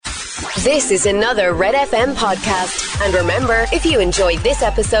This is another Red FM podcast. And remember, if you enjoyed this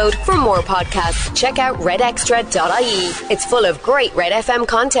episode, for more podcasts, check out redextra.ie. It's full of great Red FM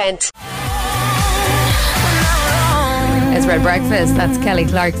content. It's Red Breakfast. That's Kelly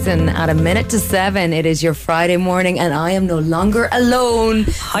Clarkson at 7:01. It is your Friday morning and I am no longer alone.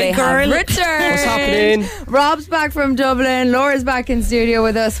 Hi, girl. Have returned. What's happening? Rob's back from Dublin. Laura's back in studio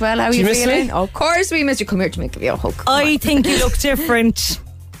with us. Well, how are you feeling? Me? Of course we missed you. Come here to make you a hug. I think you look different.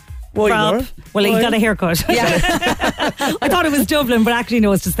 Why, Rob? Laura? Well, he got a haircut. Yeah. I thought it was Dublin, but actually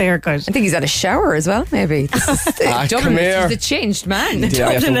no, it's just the haircut. I think he's had a shower as well, maybe. This is Dublin. Come here. He's a changed man. Yeah,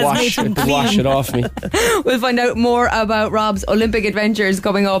 I have Dublin to has wash it off me. We'll find out more about Rob's Olympic adventures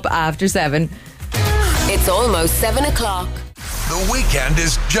coming up after 7. It's almost 7 o'clock. The weekend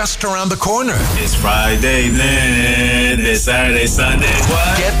is just around the corner. It's Friday, then it's Saturday, Sunday.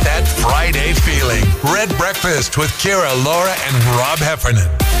 What? Get that Friday feeling. Red Breakfast with Ciara, Laura, and Rob Heffernan.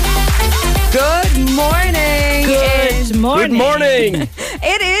 Good morning. Good morning. Good morning.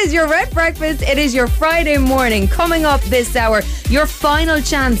 It is your Red Breakfast. It is your Friday morning. Coming up this hour, your final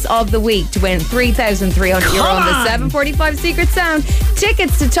chance of the week to win €3,300 on the 7:45 Secret Sound.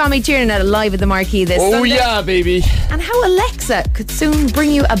 Tickets to Tommy Tiernan live at the Marquee this Oh, Sunday. yeah, baby. And how Alexa could soon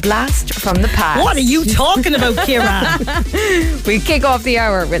bring you a blast from the past. What are you talking about, Ciara? We kick off the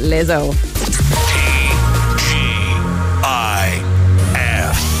hour with Lizzo.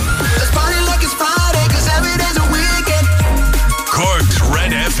 Let's party like it's Friday, 'cause every day's a weekend. Cork's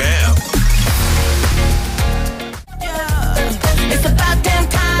Red FM.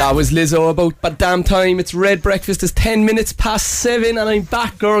 That was Lizzo about damn time. It's Red Breakfast. It's 10 minutes past 7 and I'm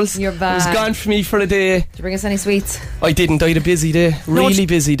back, girls. You're back. It was gone for me for a day. Did you bring us any sweets? I didn't. I had a busy day. Really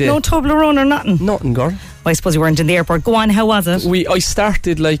busy day. No Toblerone or nothing. Nothing, girl. I suppose you weren't in the airport. Go on, how was it? I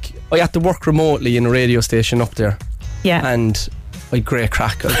started I had to work remotely in a radio station up there. Yeah. And I had great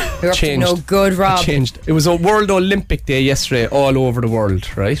crack. You're up to no good, Rob. I changed. It was a World Olympic Day yesterday all over the world,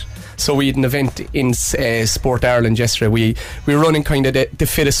 right? So we had an event in Sport Ireland yesterday. We were running kind of the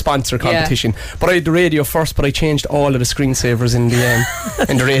fittest sponsor competition. Yeah. But I had the radio first, but I changed all of the screensavers in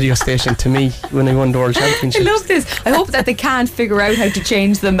the radio station to me when I won the World Championships. I love this. I hope that they can't figure out how to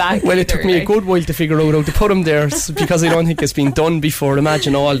change them back. Well, it took me a good while to figure out how to put them there because I don't think it's been done before.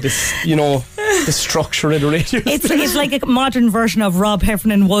 Imagine all this, the structure of the radio. It's like a modern version of Rob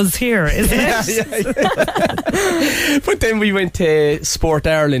Heffernan was here, isn't it? Yeah. But then we went to Sport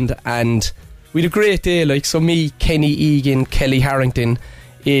Ireland and we had a great day. So me, Kenny Egan, Kelly Harrington,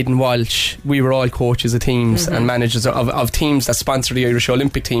 Aidan Walsh, we were all coaches of teams and managers of teams that sponsor the Irish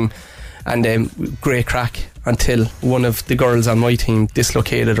Olympic team. And great crack until one of the girls on my team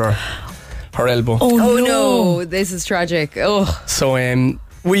dislocated her elbow. Oh no, this is tragic. Oh. So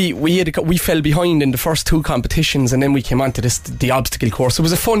we fell behind in the first two competitions and then we came on to the obstacle course. It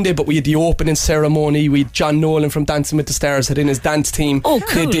was a fun day, but we had the opening ceremony. We had John Nolan from Dancing with the Stars had in his dance team. Oh,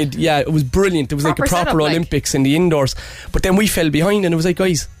 cool. They did, yeah, it was brilliant. It was Proper like a proper setup, Olympics in the indoors. But then we fell behind and it was like,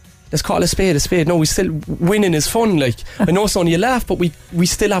 guys, let's call a spade a spade. No, we still, winning is fun. I know it's only a laugh, but we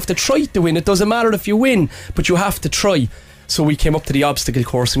still have to try to win. It doesn't matter if you win, but you have to try. So we came up to the obstacle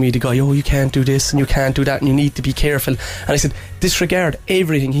course and we had a guy, you can't do this and you can't do that and you need to be careful. And I said, disregard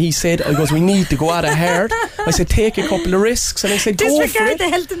everything he said. I goes, we need to go at it hard. I said, take a couple of risks. And I said, go for it. Disregard the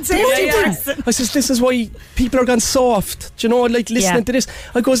health and safety person. I says, this is why people are gone soft. Do you know, listening to this.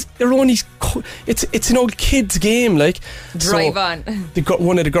 I goes, they're only, it's an old kid's game, Drive on.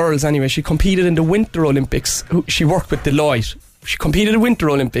 One of the girls anyway, she competed in the Winter Olympics. She worked with Deloitte. She competed in the Winter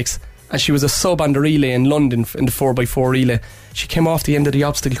Olympics. And she was a sub on the relay in London in the 4x4 relay. She came off the end of the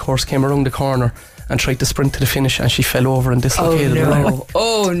obstacle course, came around the corner and tried to sprint to the finish and she fell over and dislocated her elbow.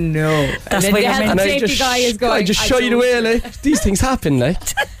 Oh no. That's why the safety guy is going, I just shied away. These things happen.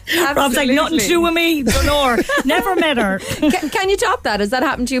 Rob's like, nothing to do with me. Don't know her. Never met her. Can you top that? Has that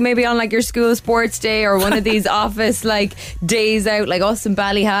happened to you maybe on your school sports day or one of these office days out like us in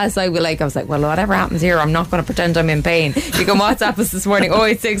Ballyhass? I was like, well, whatever happens here, I'm not going to pretend I'm in pain. You can WhatsApp us this morning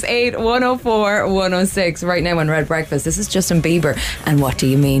 0868 104 106 right now on Red Breakfast. This is Justin Bieber and What Do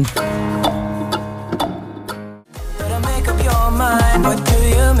You Mean?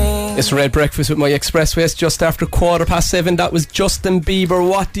 It's Red Breakfast with my Expressways just after 7:15. That was Justin Bieber.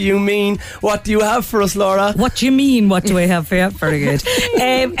 What do you mean? What do you have for us, Laura? What do you mean? What do I have for you? Very good.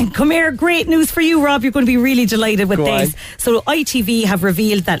 And come here, great news for you, Rob. You're going to be really delighted with this. So ITV have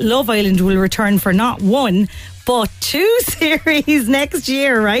revealed that Love Island will return for not one but 2 series next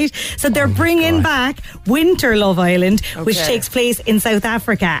year, right? So they're bringing back Winter Love Island, which takes place in South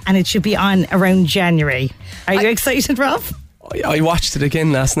Africa, and it should be on around January. Are you excited, Rob? I watched it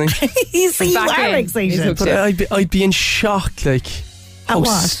again last night. You are excited. But I'd be in shock, how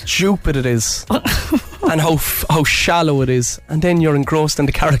what? stupid it is. And how shallow it is, and then you're engrossed in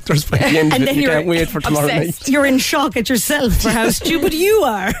the characters by the end of it. You can't wait for tomorrow night. You're in shock at yourself for how stupid you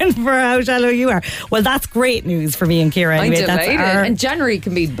are and for how shallow you are. Well, that's great news for me and Ciara. I'm Anyway, delighted. And January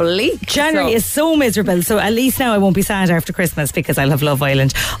can be bleak. January is so miserable, so at least now I won't be sad after Christmas because I'll have Love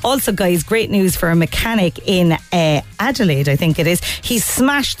Island. Also, guys, great news for a mechanic in Adelaide, I think it is. He's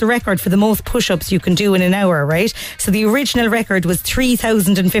smashed the record for the most push-ups you can do in an hour, right? So the original record was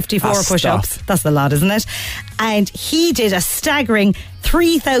 3,054 push-ups. That's a lot, isn't it? And he did a staggering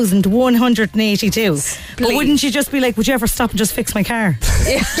 3,182. But wouldn't you just be like, would you ever stop and just fix my car?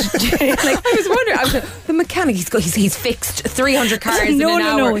 Yeah. I was wondering, the mechanic, he's fixed 300 cars in an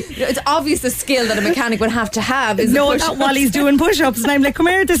hour. No. It's obvious the skill that a mechanic would have to have. No, not while he's doing push-ups. And I'm like, come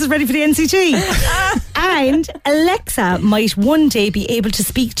here, this is ready for the NCT. And Alexa might one day be able to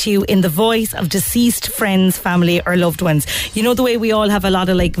speak to you in the voice of deceased friends, family or loved ones. You know the way we all have a lot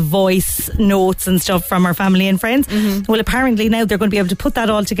of like voice notes and stuff from our family and friends? Well, apparently now they're going to be able to put that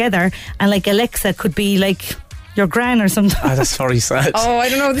all together, and like Alexa could be like your gran or something. That's very sad. Oh, I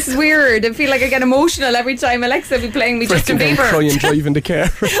don't know, this is weird. I feel like I get emotional every time Alexa be playing me Justin Bieber. Cry and driving the car.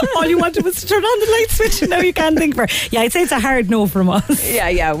 All you wanted was to turn on the light switch, and now you can't think for it. Yeah, I'd say it's a hard no from us.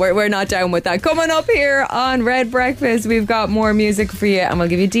 Yeah, we're not down with that. Coming up here on Red Breakfast, we've got more music for you, and we'll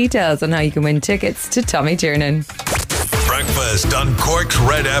give you details on how you can win tickets to Tommy Tiernan. Breakfast on Cork's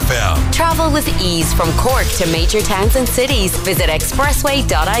Red FM. Travel with ease from Cork to major towns and cities. Visit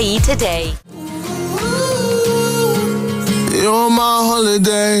expressway.ie today. You're my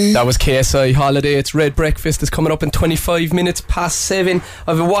holiday. That was KSI Holiday. It's Red Breakfast. It's coming up in 25 minutes past 7.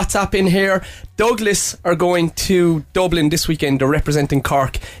 I have a WhatsApp in here. Douglas are going to Dublin this weekend. They're representing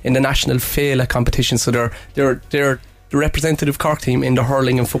Cork in the National Fela competition. So they're the representative Cork team in the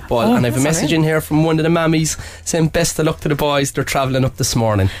hurling and football. And I have a message in here from one of the mammies saying best of luck to the boys. They're travelling up this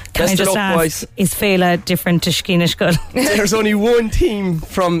morning. Best of luck, boys. Is Fela different to Skeena? There's only one team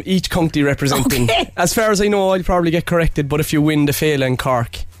from each county representing. Okay. As far as I know, I'll probably get corrected, but if you win the Fela in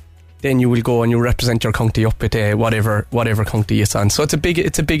Cork, then you will go and you represent your county up at whatever county it's on. So it's a big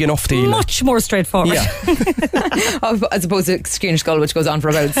enough deal. Much more straightforward. Yeah. As opposed to Skeena, which goes on for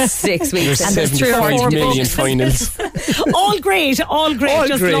about 6 weeks. There's 75 million finals. All great. Just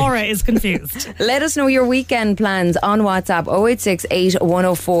great. Laura is confused. Let us know your weekend plans on WhatsApp 0868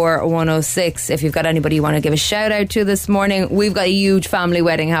 104 106. If you've got anybody you want to give a shout out to this morning. We've got a huge family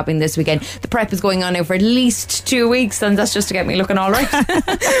wedding happening this weekend. The prep is going on now for at least 2 weeks, and that's just to get me looking all right.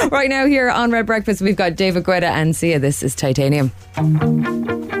 Right now here on Red Breakfast, we've got David Guetta and Sia. This is Titanium.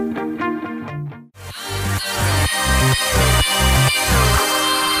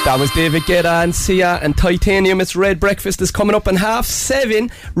 That was David Guetta and Sia and Titanium. It's Red Breakfast is coming up in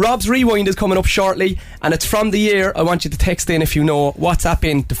 7:30. Rob's Rewind is coming up shortly, and it's from the year. I want you to text in if you know. WhatsApp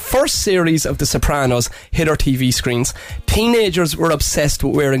in. The first series of The Sopranos hit our TV screens. Teenagers were obsessed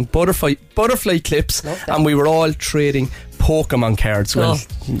with wearing butterfly clips, and we were all trading Pokemon cards. Well,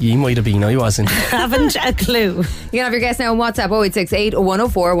 you might have been, I wasn't. Haven't a clue. You can have your guess now on WhatsApp 0868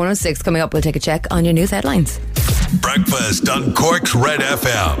 104 106. Coming up, we'll take a check on your news headlines. Breakfast on Cork's Red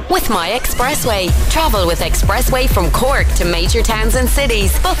FM. With My Expressway. Travel with Expressway from Cork to major towns and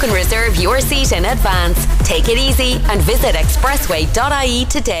cities. Book and reserve your seat in advance. Take it easy and visit expressway.ie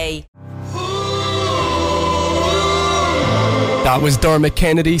today. That was Dermot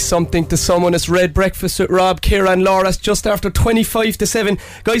Kennedy, Something to Someone. It's Red Breakfast with Rob, Ciara and Laura. It's just after 7:25.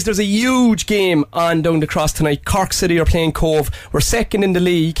 Guys, there's a huge game on down the cross tonight. Cork City are playing Cove. We're second in the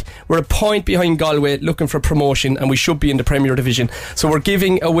league. We're a point behind Galway, looking for promotion, and we should be in the Premier Division. So we're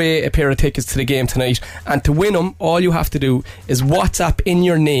giving away a pair of tickets to the game tonight. And to win them, all you have to do is WhatsApp in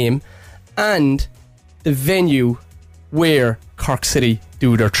your name and the venue where Cork City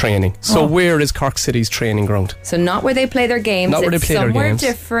do their training. So where is Cork City's training ground? So not where they play their games. Not where they play their games. Somewhere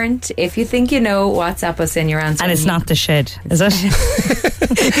different. If you think you know, WhatsApp us in your answer. And it's not the Shed, is it?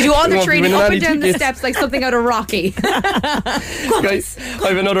 You do all the training up and down the steps like something out of Rocky. Guys, I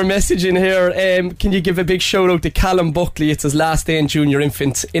have another message in here. Can you give a big shout out to Callum Buckley? It's his last day in junior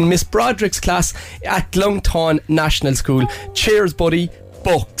infants in Miss Broderick's class at Glungton National School. Cheers, buddy.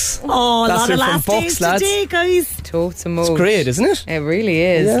 Bucks. Oh, that's a lot of last days today, guys. Totes and It's great, isn't it? It really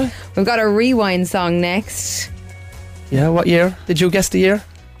is. Yeah. We've got a rewind song next. Yeah, what year? Did you guess the year?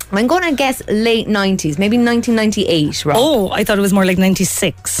 I'm going to guess late 90s, maybe 1998, Rob. Oh, I thought it was more like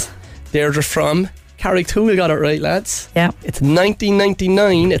 96. They're from Carricktool. Got it right, lads. Yeah. It's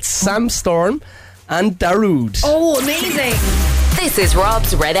 1999. It's Sam Storm and Darude. Oh, amazing. This is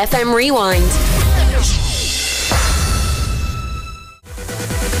Rob's Red FM Rewind.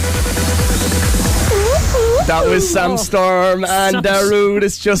 That was Sam Storm and Darude.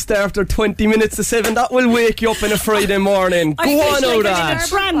 It's just after 20 minutes to 7. That will wake you up on a Friday morning. Go on, Oda.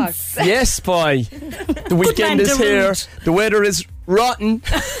 Yes, boy. The weekend is here. The weather is rotten,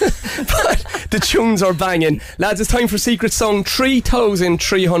 but the tunes are banging. Lads, it's time for Secret Song.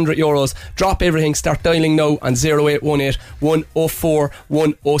 €3,300. Drop everything, start dialing now on 0818 104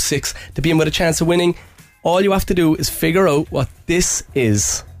 106 to be in with a chance of winning. All you have to do is figure out what this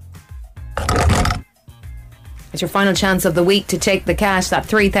is. It's your final chance of the week to take the cash, that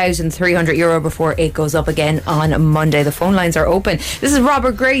 €3,300 before it goes up again on Monday. The phone lines are open. This is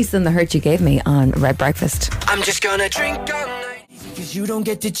Robert Grace and The Hurt You Gave Me on Red Breakfast. I'm just gonna drink all night, 'cause you don't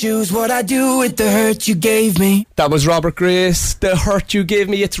get to choose what I do with the hurt you gave me. That was Robert Grace, The Hurt You Gave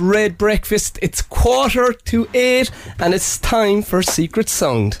Me. It's Red Breakfast. It's 7:45 and it's time for Secret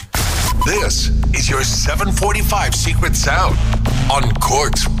Sound. This is your 7:45 Secret Sound on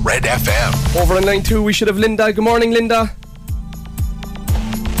Cork's Red FM. Over on line 2 we should have Linda. Good morning, Linda.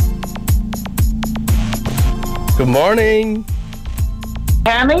 Good morning.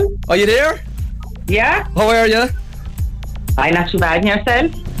 Tammy? Are you there? Yeah? How are you? I'm not too bad in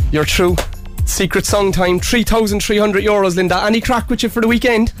yourself. You're true. Secret Song time. €3,300, Linda. Any crack with you for the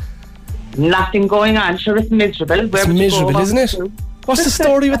weekend? Nothing going on. Sure, it's miserable. It's miserable, isn't it? What's the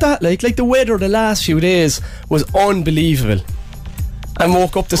story with that? Like the weather the last few days was unbelievable. I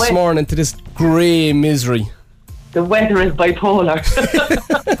woke up this morning to this grey misery. The weather is bipolar.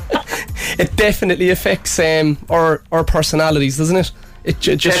 It definitely affects our personalities, doesn't it? It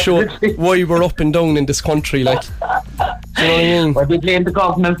just shows why we're up and down in this country, like. Do you know what I mean? Well, we blame the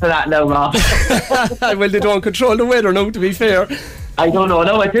government for that now, Rob. Well, they don't control the weather now, to be fair. I don't know,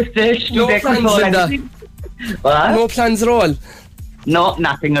 no, at this stage. No plans, Linda. What? No plans at all? No,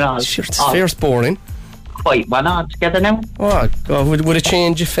 nothing at all. Sure, it's fierce boring. Quite one on together now. Oh, God, would it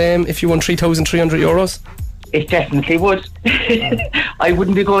change if you won €3,300? It definitely would. I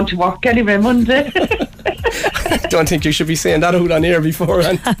wouldn't be going to work anyway Monday. I don't think you should be saying that out on air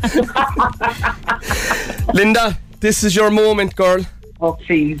beforehand. Linda, this is your moment, girl. Oh,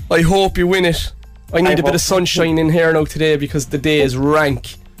 please. I hope you win it. I need a bit of sunshine in here now today because the day is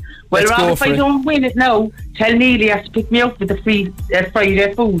rank. Well, Let's Rob, go if for I it. don't win it now, tell Neely has to pick me up with the free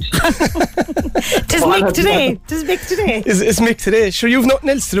Friday food. Does Mick today? Is Mick today? Sure, you've nothing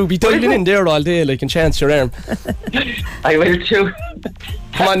else to do. Be dialing in there all day, like, and chance your arm. I will too.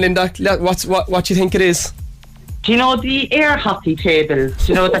 Come on, Linda. What do you think it is? Do you know the air hockey tables?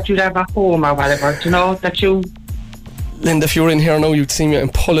 Do you know that you'd have at home or whatever? Do you know that you... Linda, if you were in here now, you'd see me. I'm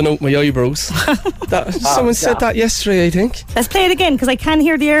pulling out my eyebrows. Someone said that yesterday, I think. Let's play it again because I can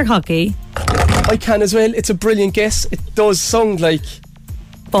hear the air hockey. I can as well. It's a brilliant guess. It does sound like,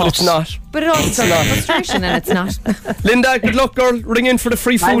 but it's not. But it also sounds frustration and it's not. Linda, good luck, girl. Ring in for the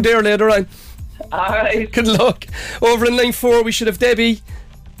free food there later on. Alright. Good luck. Over in line 4 we should have Debbie.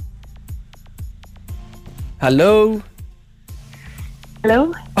 Hello.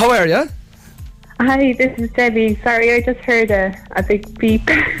 Hello. How are you? Hi, this is Debbie. Sorry, I just heard a big beep.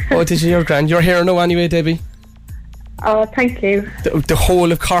 Oh, did you hear, grand? You're here now anyway, Debbie. Oh, thank you. The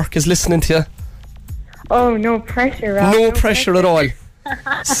whole of Cork is listening to you. Oh, no pressure, Rob. No pressure at all.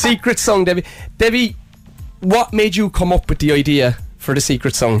 Secret Song, Debbie. Debbie, what made you come up with the idea for the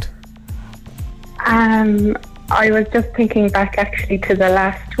Secret Song? I was just thinking back actually to the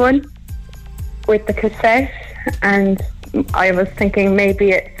last one with the cassette, and I was thinking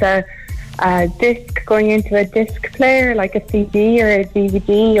maybe it's a disc going into a disc player, like a CD or a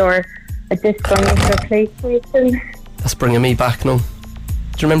DVD, or a disc going into a PlayStation. That's bringing me back now. Do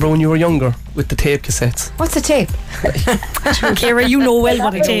you remember when you were younger with the tape cassettes? What's a tape? Ciara, you know well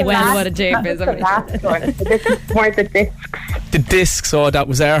what a tape is. What a tape is. The last one. So this is more the discs. The discs, oh, that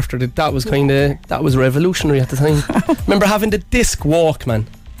was after. That was revolutionary at the time. Remember having the disc Walkman?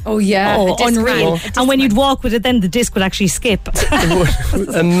 Oh yeah, Oh, unreal. And when you'd walk with it, then the disc would actually skip.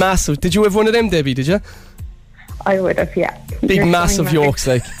 A massive. Did you have one of them, Debbie? Did you? I would have, yeah. Big, You're massive showing yolks,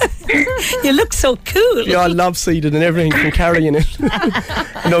 like. You look so cool. You're all lopsided and everything from carrying it.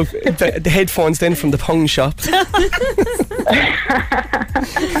 You know, the headphones then from the pawn shop.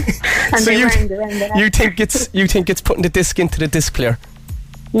 And So they you round around you think it's putting the disc into the disc player?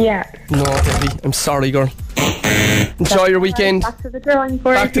 Yeah. No, Debbie, I'm sorry, girl. Enjoy your weekend. Back to the drawing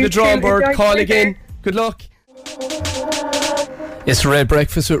board. Back to the You drawing too. board. Enjoy Call your again. day. Good luck. It's Red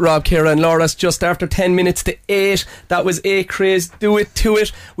Breakfast with Rob, Ciara and Laura. It's just after 10 minutes to 8. That was A Craze. Do it to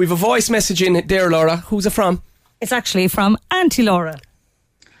it. We've a voice message in there, Laura. Who's it from? It's actually from Auntie Laura.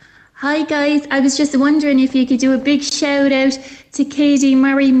 Hi guys, I was just wondering if you could do a big shout out to Katie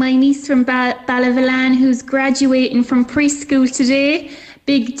Murray, my niece from Ballyvalan, who's graduating from preschool today.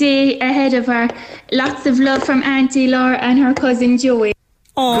 big day ahead of her. Lots of love from Auntie Laura and her cousin Joey.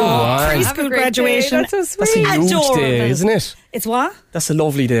 Oh, Have a preschool great graduation. day. That's so That's a sweet. huge Adorable. day, isn't it? It's what? That's a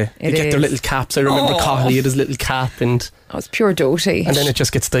lovely day. They get their is. little caps. I remember Cahill had his little cap, and Oh, it's pure doty. then it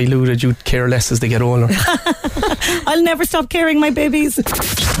just gets diluted. You care less as they get older. I'll never stop caring my babies.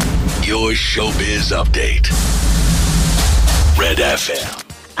 Your showbiz update. Red FM.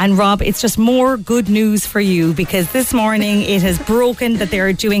 And Rob, it's just more good news for you because this morning it has broken that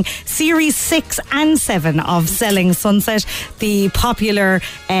they're doing Series 6 and 7 of Selling Sunset, the popular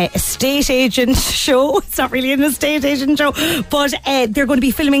estate agent show. It's not really an estate agent show, but they're going to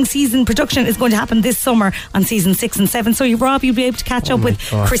be filming production is going to happen this summer on season 6 and 7. So, Rob, you'll be able to catch up with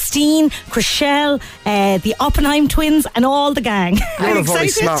God. Christine, Chriselle, the Oppenheim twins, and all the gang. You're I'm a very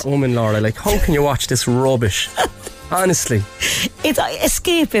excited. smart woman, Laura. Like, how can you watch this rubbish? Honestly. It's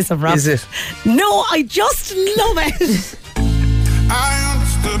escapism, Rob. Is it? No, I just love it. I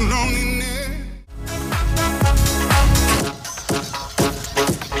understood loneliness.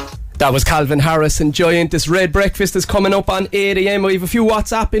 That was Calvin Harris and Giant. This Red Breakfast is coming up on 8 a.m. We have a few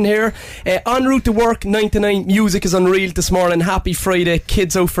WhatsApp in here. En route to work, 9 to 9. Music is unreal this morning. Happy Friday.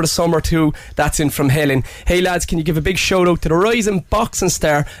 Kids out for the summer too. That's in from Helen. Hey lads, can you give a big shout out to the rising boxing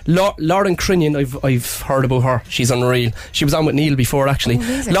star Lauren Crinion? I've heard about her. She's unreal. She was on with Neil before actually.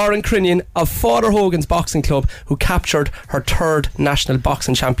 Lauren Crinion of Father Hogan's Boxing Club, who captured her 3rd National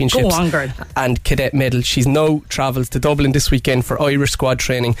Boxing Championships Go on, girl. and cadet medal. She's now travels to Dublin this weekend for Irish squad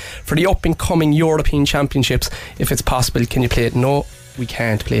training for the up and coming European Championships. If it's possible, can you play it? No, we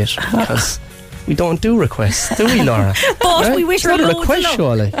can't play it because we don't do requests, do we, Laura? But we wish it's not her a loads of request, luck.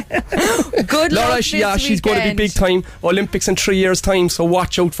 surely. Good Laura, luck she's going to be big time. Olympics in 3 years' time, so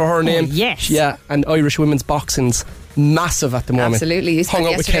watch out for her name. yes. Yeah, and Irish women's boxing's massive at the moment. Absolutely. You Hung spent out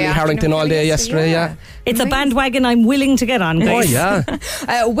with yesterday Kelly Harrington all day afternoon. yesterday, yeah. It's a bandwagon I'm willing to get on, Oh, guys.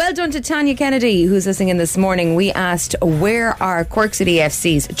 yeah. Well done to Tanya Kennedy, who's listening in this morning. We asked, where are Cork City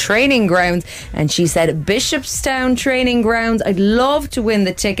FC's training grounds? And she said, Bishopstown training grounds. I'd love to win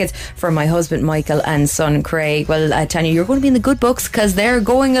the tickets for my husband Michael and son Craig. Well, Tanya, you're going to be in the good books because they're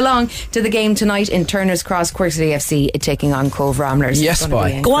going along to the game tonight in Turner's Cross. Cork City FC taking on Cove Ramblers. Yes, It's gonna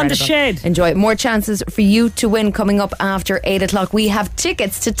boy. be Go on the incredible. shed. Enjoy it. More chances for you to win coming up after 8 o'clock. We have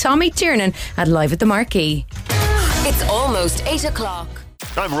tickets to Tommy Tiernan at Live at the Marquee. It's almost 8 o'clock.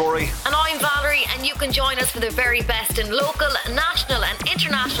 I'm Rory. And I'm Valerie, and you can join us for the very best in local, national and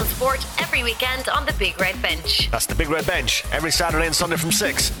international sport every weekend on the Big Red Bench. That's the Big Red Bench, every Saturday and Sunday from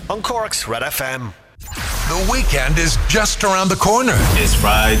 6 on Cork's Red FM. The weekend is just around the corner. It's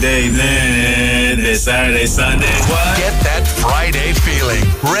Friday then, it's Saturday, Sunday. What? Get that Friday feeling.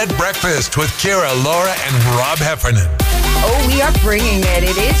 Red Breakfast with Ciara, Laura, and Rob Heffernan. Oh, we are bringing it.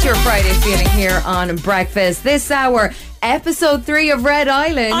 It is your Friday feeling here on Breakfast. This hour, episode 3 of Red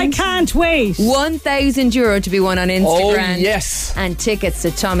Island. I can't wait. €1,000 to be won on Instagram. Oh, yes. And tickets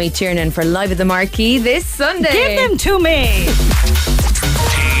to Tommy Tiernan for Live at the Marquee this Sunday. Give them to me.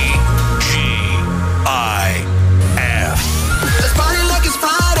 TGIF. Let's party like it's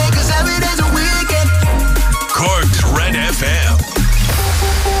Friday, 'cause every day's a weekend. Cork's Red FM.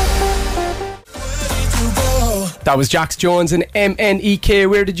 That was Jax Jones and MNEK.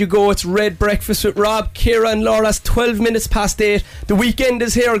 Where did you go? It's Red Breakfast with Rob, Ciara and Laura's 12 minutes past 8. The weekend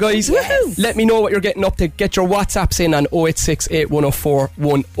is here, guys. Yes. Let me know what you're getting up to. Get your WhatsApps in on 086 8104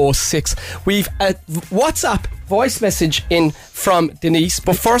 106. We've a WhatsApp voice message in from Denise.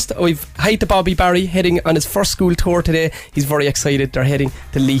 But first, we've hi to Bobby Barry heading on his first school tour today. He's very excited. They're heading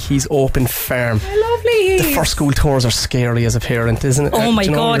to Leahy's Open Farm. Lovely. The first school tours are scary as a parent, isn't it? Oh my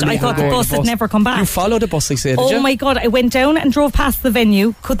Do you know, God, you're I thought the going bus had never come back. You followed the bus, I said, did Oh you? my God, I went down and drove past the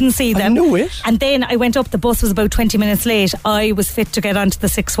venue, couldn't see them. knew it. And then I went up, the bus was about 20 minutes late. I was fit to get onto the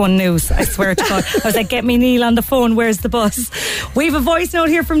 6-1 news, I swear to God. I was like, get me Neil on the phone, where's the bus? We have a voice note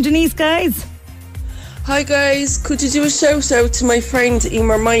here from Denise, guys. Hi guys, could you do a shout out to my friend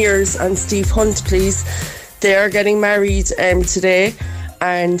Emer Myers and Steve Hunt, please? They are getting married today,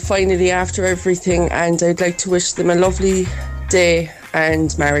 and finally after everything, and I'd like to wish them a lovely day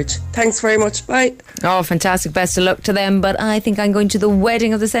and marriage. Thanks very much. Bye. Oh, fantastic. Best of luck to them. But I think I'm going to the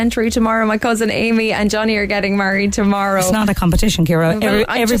wedding of the century tomorrow. My cousin Amy and Johnny are getting married tomorrow. It's not a competition, Ciara. Well,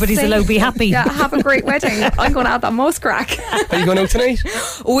 I'm Everybody's just saying, allowed to be happy. Yeah, have a great wedding. I'm going to have that most crack. Are you going out tonight?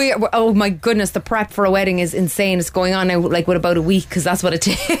 Oh my goodness, the prep for a wedding is insane. It's going on now like what about a week, because that's what it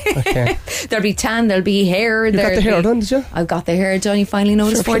takes. Okay. There'll be tan, there'll be hair. You got the hair done, did you? I've got the hair done. You finally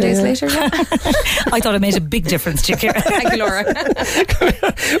noticed 4 days later. Yeah. I thought it made a big difference to you, Ciara. Thank you, Laura.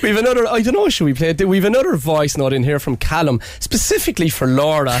 We've another, I don't know, should we play it? We've another voice note in here from Callum, specifically for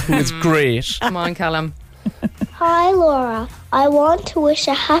Laura, who is great. Come on, Callum. Hi Laura, I want to wish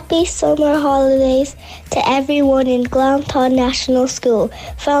a happy summer holidays to everyone in Glanton National School,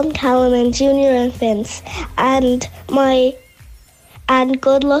 from Callum and Junior and Vince, and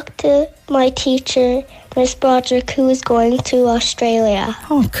good luck to my teacher, Miss Broderick, who is going to Australia.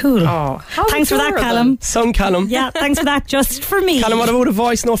 Oh, cool. Oh, how thanks for that, adorable. Callum. Son Callum. Yeah, thanks for that, just for me. Callum, what about a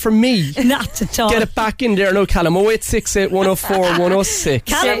voice note for me? Not at all. Get it back in there now, Callum. 0868 104 106.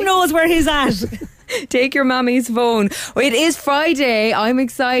 Callum knows where he's at. Take your mommy's phone. It is Friday. I'm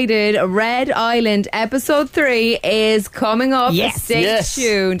excited. Red Island episode 3 is coming up. Yes. Stay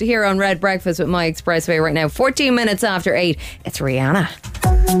tuned here on Red Breakfast with My Expressway right now. 14 minutes after 8. It's Rihanna.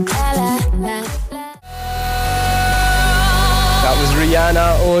 That was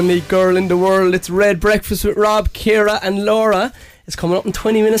Rihanna, only girl in the world. It's Red Breakfast with Rob, Ciara and Laura. It's coming up in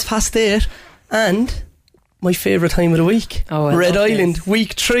 20 minutes past 8. And my favourite time of the week. Oh, Red Island,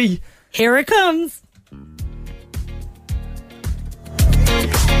 week 3. Here it comes.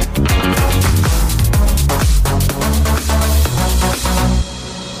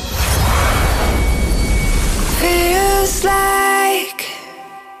 Feels like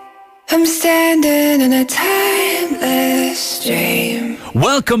I'm standing in a timeless dream.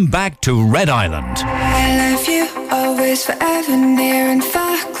 Welcome back to Red Island. I love you always, forever, near and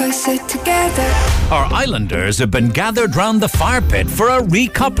far, closer together. Our islanders have been gathered round the fire pit for a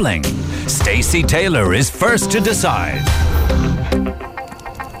recoupling. Stacey Taylor is first to decide.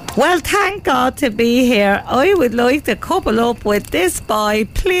 Well, thank God to be here. I would like to couple up with this boy,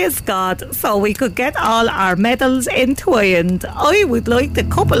 please God, so we could get all our medals entwined. I would like to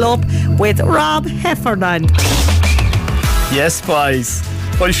couple up with Rob Heffernan. Yes, boys.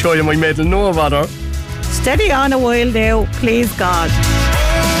 I'll show you my medal, no bother. Steady on a while now, please God.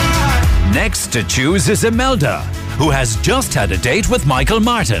 Next to choose is Imelda, who has just had a date with Michael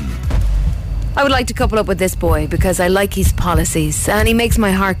Martin. I would like to couple up with this boy because I like his policies and he makes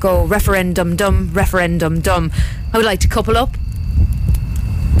my heart go referendum dum, referendum dum. I would like to couple up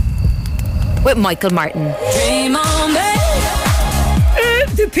with Michael Martin. Dream on, babe.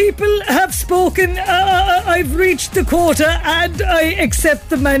 The people have spoken. I've reached the quota and I accept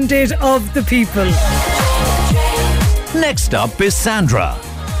the mandate of the people. Next up is Sandra.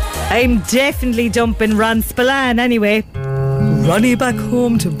 I'm definitely dumping Ron Spillane anyway. Ronnie back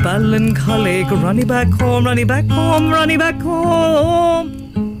home to Ballincollig. Ronnie back home, Ronnie back home, Ronnie back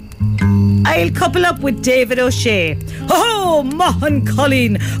home. I'll couple up with David O'Shea. Oh, Mahan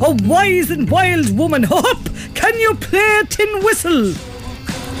Colleen, a wise and wild woman. Hop, can you play a tin whistle?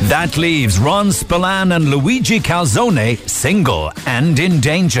 That leaves Ron Spillane and Luigi Calzone single and in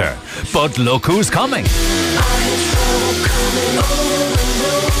danger. But look who's coming.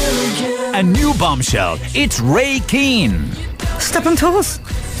 A new bombshell. It's Ray Keane. Step on toes.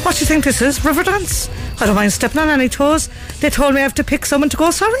 What do you think this is? Riverdance? I don't mind stepping on any toes. They told me I have to pick someone to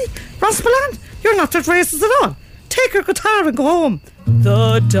go. Sorry, Ron Spillane, you're not that racist at all. Take your guitar and go home.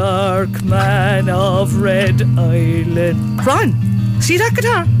 The dark man of Red Island. Ron, see that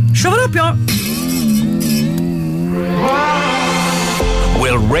guitar? Shove it up, y'all.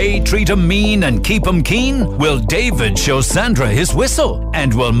 Will Ray treat him mean and keep him keen? Will David show Sandra his whistle?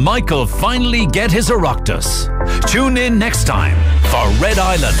 And will Michael finally get his Oireachtas? Tune in next time for Red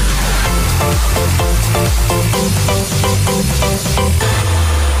Island.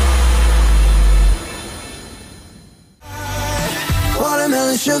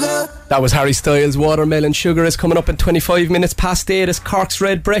 Watermelon sugar. That was Harry Styles. Watermelon Sugar is coming up in 25 minutes past 8. It's Cork's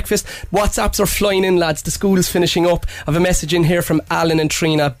Red Breakfast. WhatsApps are flying in, lads. The school is finishing up. I have a message in here from Alan and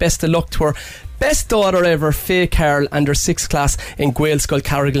Trina. Best of luck to her best daughter ever, Faye Carroll, and her 6th class in Gaelscoil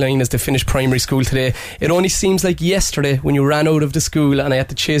Carrigaline as they finish primary school today. It only seems like yesterday when you ran out of the school and I had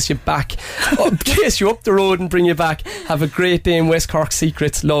to chase you back, chase you up the road and bring you back. Have a great day in West Cork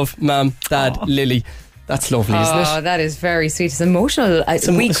Secrets. Love, Mum, Dad, Lily. That's lovely, isn't it? Oh, that is very sweet. It's emotional. It's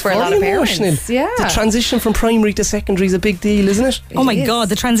a week for a lot of parents. Yeah. The transition from primary to secondary is a big deal, isn't it? Oh my God,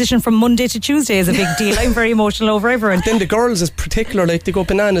 the transition from Monday to Tuesday is a big deal. I'm very emotional over everyone. Then the girls is particular, like they go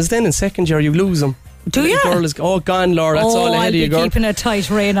bananas. Then in second year you lose them. Do you? The girl is gone, Laura. That's all ahead of you, girl. I'll be keeping a tight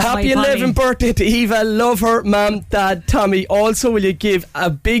rein on Happy my 11th birthday to Eva. Love her, Mum, Dad, Tommy. Also, will you give a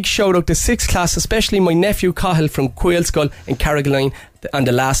big shout out to 6th class, especially my nephew Cahill from Gaelscoil in Carrigaline, on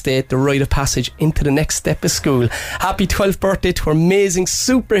the last day, the rite of passage into the next step of school. Happy 12th birthday to our amazing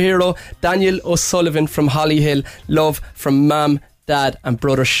superhero Daniel O'Sullivan from Hollyhill. Love from Mum, Dad and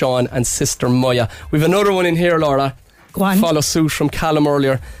brother Sean and sister Moya. We've another one in here, Laura. Go on. Follow suit from Callum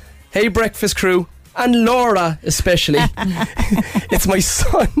earlier. Hey breakfast crew, and Laura especially. It's my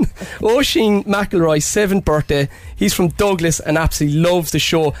son, Oisin McElroy's 7th birthday. He's from Douglas and absolutely loves the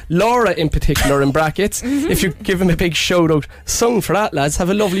show. Laura in particular, in brackets. If you give him a big shout out, sung for that, lads. Have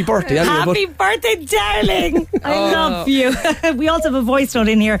a lovely birthday. Happy birthday, darling. I love you. We also have a voice note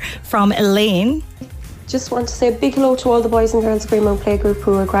in here from Elaine. Just want to say a big hello to all the boys and girls Greenmount Playgroup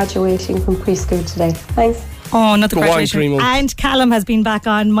who are graduating from preschool today. Thanks. Oh, not the Go on, graduation. Greenmount. And Callum has been back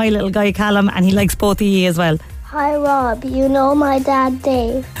on, my little guy Callum, and he likes both of you as well. Hi Rob, you know my dad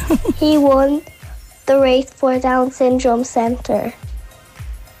Dave. He won the race for Down Syndrome Centre.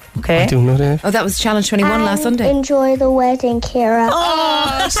 Okay. I do know that. Oh, that was Challenge 21 last Sunday. Enjoy the wedding, Ciara.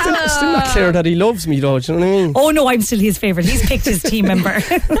 Oh, Still not clear that he loves me though, do you know what I mean? Oh no, I'm still his favourite. He's picked his team member.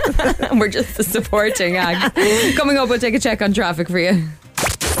 And we're just the supporting act. Coming up, we'll take a check on traffic for you.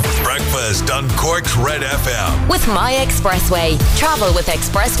 Breakfast on Cork's Red FM. With My Expressway. Travel with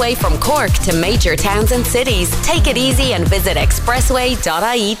Expressway from Cork to major towns and cities. Take it easy and visit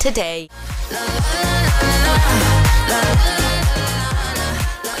expressway.ie today.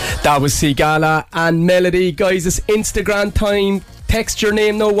 That was Sigala and Melody. Guys, it's Instagram time. Text your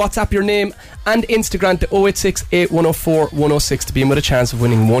name, WhatsApp your name and Instagram to 086 8104 106 to be in with a chance of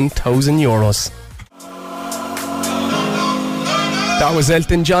winning €1,000. That was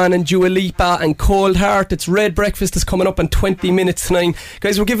Elton John and Dua Lipa and Cold Heart. It's Red Breakfast is coming up in 20 minutes tonight.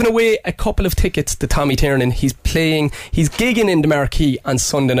 Guys, we're giving away a couple of tickets to Tommy Tiernan. He's gigging in the Marquee on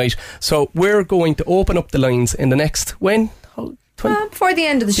Sunday night. So we're going to open up the lines in the next, before the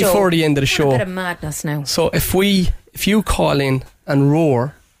end of the show. Before the end of the show. A bit of madness now. So if you call in and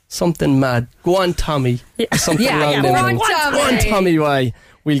roar something mad, go on Tommy. Or something along them lines. Go on Tommy, why?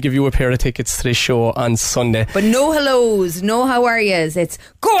 We'll give you a pair of tickets to this show on Sunday. But no hellos, no how are yous. It's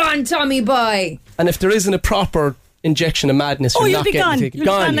go on Tommy boy. And if there isn't a proper injection of madness, you're not getting the ticket. You'll be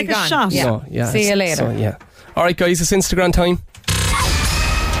gone like a shot. Yeah. So, yeah. See you later. So, yeah. Alright guys, it's Instagram time.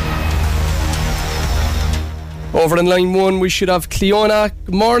 Over in line 1 we should have Cleona.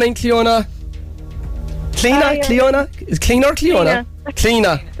 Good morning, Cleona. Cleona? Is Cleena or Cleona?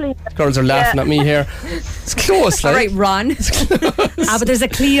 Cleena. Girls are laughing at me here. It's close, like. Alright, Ron. But there's a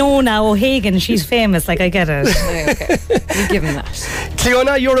Cleona O'Hagan. She's famous, like I get it. Okay. You give him that.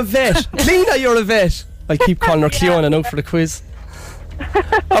 Cleona, you're a vet. Cleena, you're a vet. I'll keep calling her Cleona now for the quiz.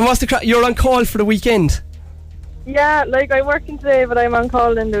 And what's the crack? You're on call for the weekend? Yeah, like I'm working today, but I'm on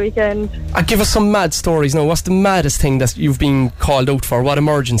call in the weekend. Give us some mad stories now. What's the maddest thing that you've been called out for? What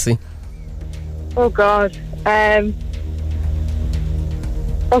emergency? Oh God, I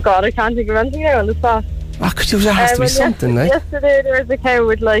can't think of anything now on the spot. There has to be something, like. Yesterday there was a cow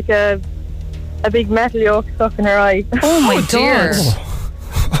with like a big metal yoke stuck in her eye. Oh my dear.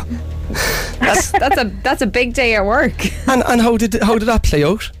 That's a big day at work. And how did that play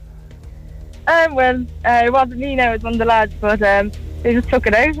out? Well, it wasn't me now, it was one of the lads, but they just took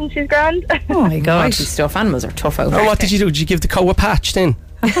it out and she's grand. Oh my God, she's tough. Animals are tough out there. And what did you do? Did you give the cow a patch then?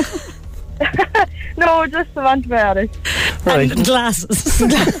 No, just some antibiotics. Right. And glasses.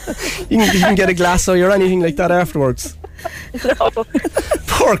 you can get a glass eye or anything like that afterwards. No.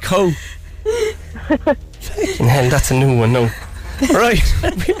 Poor cow. Fucking hell, that's a new one now. Alright,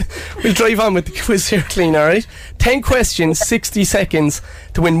 we'll drive on with the quiz here, Clean, alright? 10 questions, 60 seconds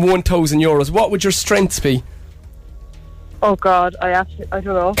to win €1,000. What would your strengths be? Oh God, I don't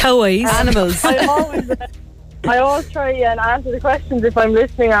know. Cow eyes. Animals. I always try and answer the questions if I'm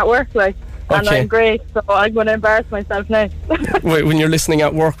listening at work, like. And Okay. I'm great, so I'm going to embarrass myself now. Wait, when you're listening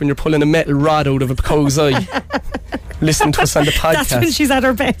at work, when you're pulling a metal rod out of a cow's eye, listen to us on the podcast. That's when she's at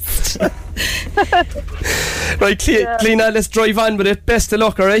her best. Right, Cleena, let's drive on with it. Best of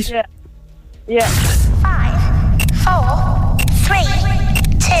luck, alright? Yeah. 5, 4, 3,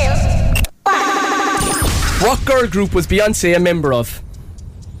 2, 1. What girl group was Beyonce a member of?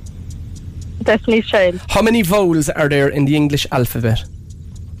 Destiny's Child. How many vowels are there in the English alphabet?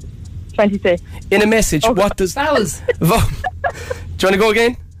 26. In a message, what does... Vowels. Do you want to go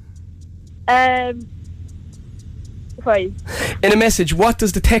again? 5. In a message, what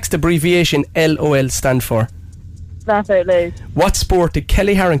does the text abbreviation LOL stand for? Laugh out loud. What sport did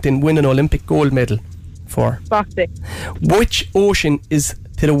Kelly Harrington win an Olympic gold medal for? Boxing. Which ocean is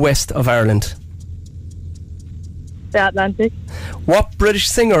to the west of Ireland? The Atlantic. What British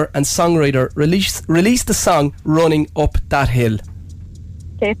singer and songwriter released the song Running Up That Hill?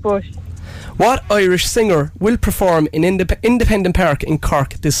 Kate Bush. What Irish singer will perform in Independent Park in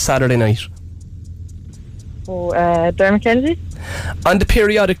Cork this Saturday night? Dermot Kennedy. On the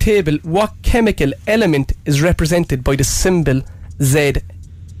periodic table, what chemical element is represented by the symbol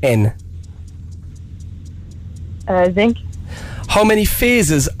Zn? Zinc. How many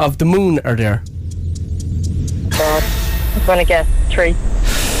phases of the moon are there? God. I'm going to guess 3.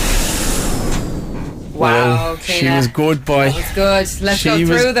 Wow, she was good, boy. That was good. Let's go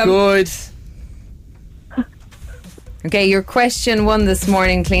through them. Good. Okay, your question 1 this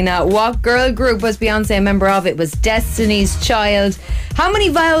morning, Cliona. What girl group was Beyonce a member of? It was Destiny's Child. How many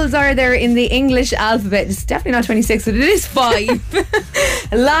vowels are there in the English alphabet? It's definitely not 26, but it is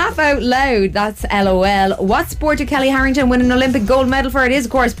 5. Laugh out loud. That's LOL. What sport did Kelly Harrington win an Olympic gold medal for? It is,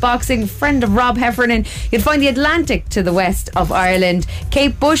 of course, boxing. Friend of Rob Heffernan. You'd find the Atlantic to the west of Ireland.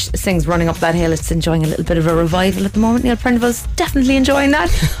 Kate Bush sings Running Up That Hill. It's enjoying a little bit of a revival at the moment. Neil Prendeville's definitely enjoying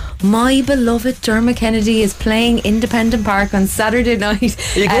that. My beloved Dermot Kennedy is playing Independent Park on Saturday night.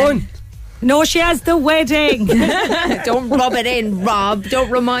 Are you going? No, she has the wedding. Don't rub it in, Rob.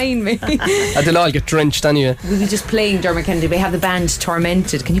 Don't remind me. They'll all get drenched anyway. We'll be just playing Dermot Kennedy. We have the band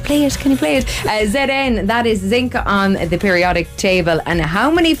Tormented. Can you play it? ZN, that is zinc on the periodic table. And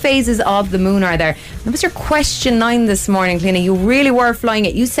how many phases of the moon are there? That was your question 9 this morning, Cliona. You really were flying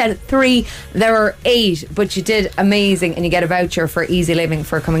it. You said 3. There were 8, but you did amazing, and you get a voucher for Easy Living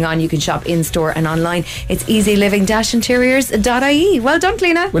for coming on. You can shop in store and online. It's easyliving-interiors.ie. Well done,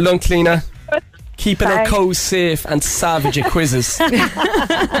 Cliona. Well done, Cliona. Keeping our cows safe and savage at quizzes.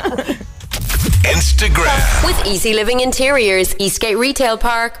 Instagram. With Easy Living Interiors, Eastgate Retail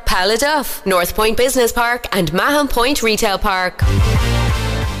Park, Paladuff, North Point Business Park and Mahon Point Retail Park.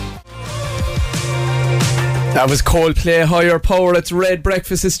 That was Coldplay, Higher Power. It's Red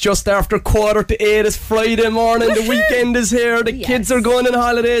Breakfast. It's just after 7:45. It's Friday morning. The weekend is here. The kids are going on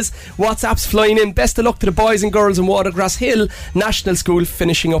holidays. WhatsApp's flying in. Best of luck to the boys and girls in Watergrass Hill National School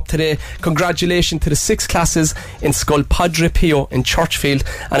finishing up today. Congratulations to the 6 classes in Skull Padre Pio in Churchfield.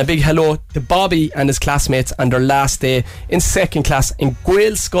 And a big hello to Bobby and his classmates on their last day in 2nd class in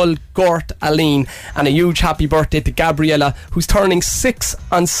Gael Skull Gort Aline. And a huge happy birthday to Gabriella, who's turning 6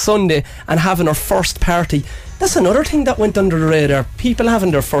 on Sunday and having her first party. That's another thing that went under the radar. People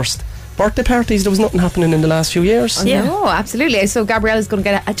having their first birthday parties. There was nothing happening in the last few years. No, absolutely. So Gabriella's going to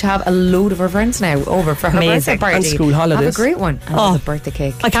get to have a load of her friends now over for her birthday party. And school holidays. Have a great one. And a birthday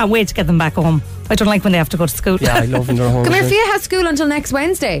cake. I can't wait to get them back home. I don't like when they have to go to school. Yeah, I love when they're home. Come here, Fia has school until next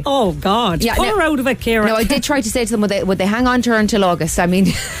Wednesday. Oh God, pull her out of it, Ciara. No, I did try to say to them, would they hang on to her until August? I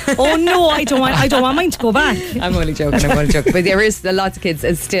mean, oh no, I don't want mine to go back. I'm only joking. But there is lots of kids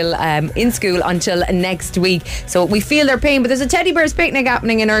still in school until next week. So we feel their pain. But there's a teddy bears picnic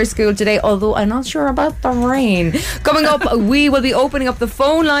happening in our school today. Although I'm not sure about the rain. Coming up, we will be opening up the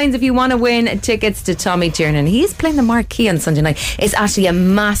phone lines if you want to win tickets to Tommy Tiernan. He's playing the Marquee on Sunday night. It's actually a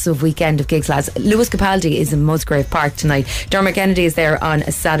massive weekend of gigs, lads. Lewis Capaldi is in Musgrave Park tonight. Dermot Kennedy is there on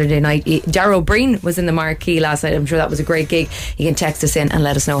a Saturday night. Darrow Breen was in the Marquee last night. I'm sure that was a great gig. You can text us in and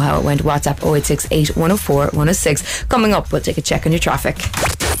let us know how it went. WhatsApp 0868 104 106. Coming up, we'll take a check on your traffic.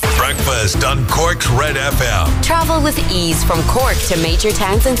 Breakfast on Cork's Red FM. Travel with ease from Cork to major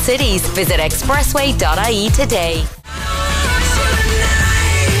towns and cities. Visit expressway.ie today.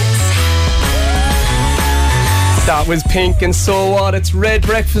 That was Pink and So What. It's Red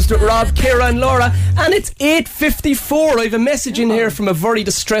Breakfast with Rob, Ciara and Laura. And it's 8:54. I have a message in here from a very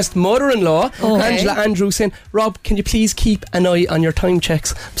distressed mother-in-law, Angela Andrew, saying, Rob, can you please keep an eye on your time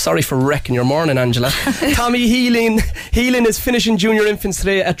checks? I'm sorry for wrecking your morning, Angela. Tommy Healing is finishing junior infants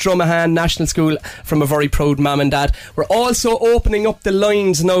today at Drumahan National School from a very proud mum and dad. We're also opening up the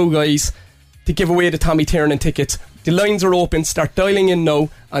lines now, guys, to give away the Tommy Tiernan tickets. The lines are open. Start dialing in now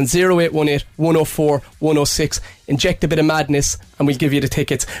on 0818 104 106. Inject a bit of madness and we'll give you the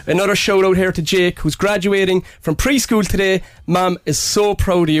tickets. Another shout out here to Jake, who's graduating from preschool today. Mom is so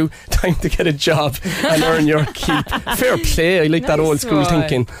proud of you. Time to get a job and earn your keep. Fair play. I like that old school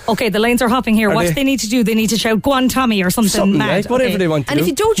thinking. Okay, the lines are hopping here. What do they need to do? They need to shout, go on Tommy, or something mad. Like, whatever they want to do. And if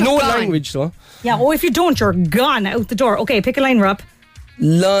you don't, you're no gone. language though. Yeah, if you don't, you're gone out the door. Okay, pick a line, Rob.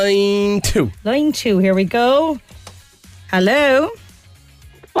 Line 2. Line 2, here we go. Hello.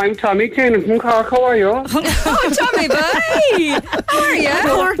 I'm Tommy Tiernan from Cork. How are you? Oh, Tommy, bye. How are you?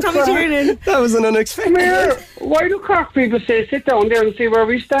 Cork, Tommy Tiernan. That was an unexpected. Come here. Why do Cork people say sit down there and see where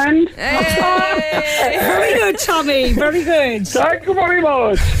we stand? Hey. Very good, Tommy. Very good. Thank you very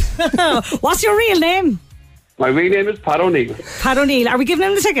much. What's your real name? My real name is Pat O'Neill. Pat O'Neill. Are we giving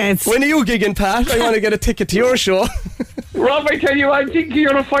him the tickets? When are you gigging, Pat? I want to get a ticket to your show. Rob, I tell you, I think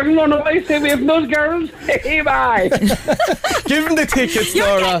you're a fine one. I say we have those girls. Hey, bye. Give him the tickets, You're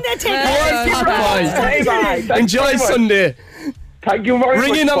Laura. getting the tickets. Bye. Bye. Enjoy Sunday. Thank you very much.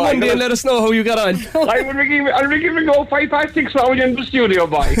 Ring in on boy. Monday and let us know how you got on. I'll ring you go 6:05 now in the studio,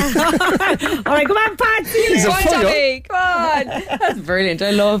 boy. All right, come on, Pat. He's a Tommy, come on. That's brilliant.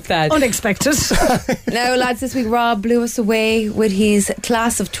 I love that. Unexpected. Now, lads, this week Rob blew us away with his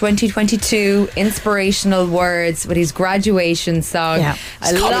class of 2022 inspirational words, with his graduation song. Yeah.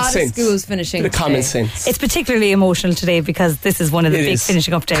 A lot of schools finishing today. Common sense. It's particularly emotional today because this is one of the big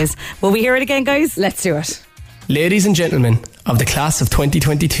finishing up days. Will we hear it again, guys? Let's do it. Ladies and gentlemen of the class of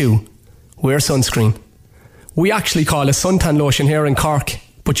 2022, wear sunscreen. We actually call it suntan lotion here in Cork,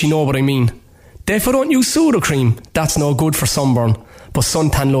 but you know what I mean. Therefore don't use pseudo-cream, that's no good for sunburn, but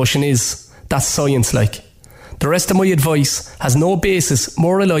suntan lotion is. That's science like. The rest of my advice has no basis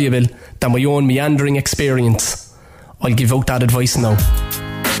more reliable than my own meandering experience. I'll give out that advice now.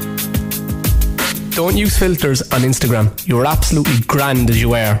 Don't use filters on Instagram. You're absolutely grand as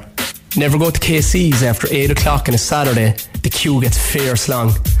you are. Never go to KC's after 8 o'clock on a Saturday. The queue gets fierce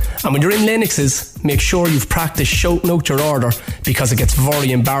long. And when you're in Lennox's, make sure you've practiced shouting out your order, because it gets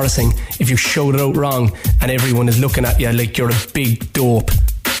very embarrassing if you shout it out wrong and everyone is looking at you like you're a big dope.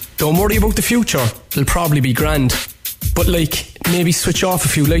 Don't worry about the future, it'll probably be grand. But maybe switch off a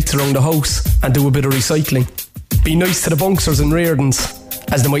few lights around the house and do a bit of recycling. Be nice to the bunkers and Reardons,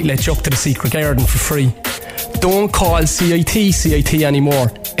 as they might let you up to the secret garden for free. Don't call CIT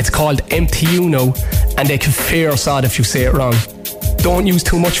anymore. It's called MTU now, and they can fierce odd if you say it wrong. Don't use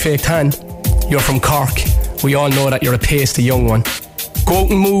too much fake tan. You're from Cork. We all know that you're a pasty young one. Go out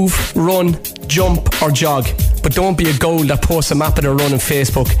and move, run, jump or jog, but don't be a goal that posts a map of their run on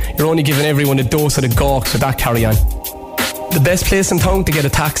Facebook. You're only giving everyone a dose of the gawks with that carry on. The best place in town to get a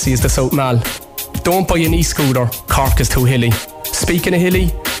taxi is the South Mall. Don't buy an e-scooter, Cork is too hilly. Speaking of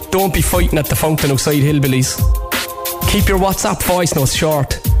hilly, don't be fighting at the fountain outside Hillbillies. Keep your WhatsApp voice notes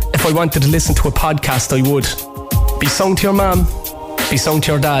short. If I wanted to listen to a podcast, I would. Be sound to your mum, be sound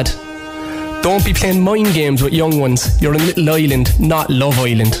to your dad. Don't be playing mind games with young ones. You're in Little Island, not Love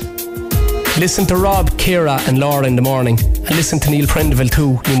Island. Listen to Rob, Ciara and Laura in the morning, and listen to Neil Prendeville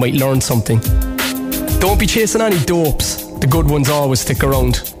too. You might learn something. Don't be chasing any dopes. The good ones always stick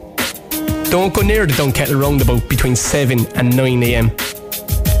around. Don't go near the Dunkettle roundabout between 7 and 9 a.m.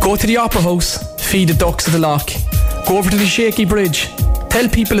 Go to the Opera House, feed the ducks at the lock. Go over to the Shaky Bridge. Tell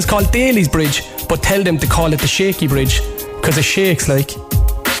people it's called Daly's Bridge, but tell them to call it the Shaky Bridge, because it shakes like.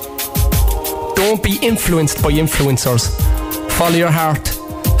 Don't be influenced by influencers. Follow your heart.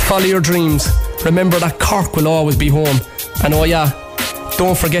 Follow your dreams. Remember that Cork will always be home. And oh yeah,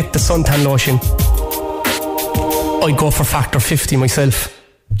 don't forget the suntan lotion. I'd go for factor 50 myself.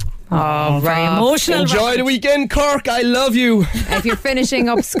 Oh, very emotional. Enjoy the weekend, Cork. I love you. If you're finishing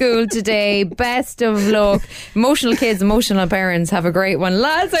up school today, best of luck. Emotional kids, emotional parents, have a great one.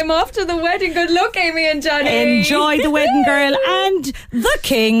 Lads, I'm off to the wedding. Good luck, Amy and Johnny. Enjoy the wedding, girl. And the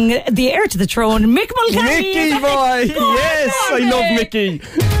king, the heir to the throne, Mick Mulcahy. Mickey boy. Yes, I love Mickey.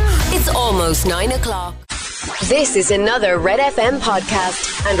 It's almost 9 o'clock. This is another Red FM podcast.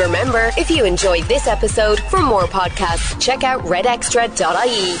 And remember, if you enjoyed this episode, for more podcasts, check out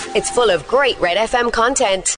redextra.ie. It's full of great Red FM content.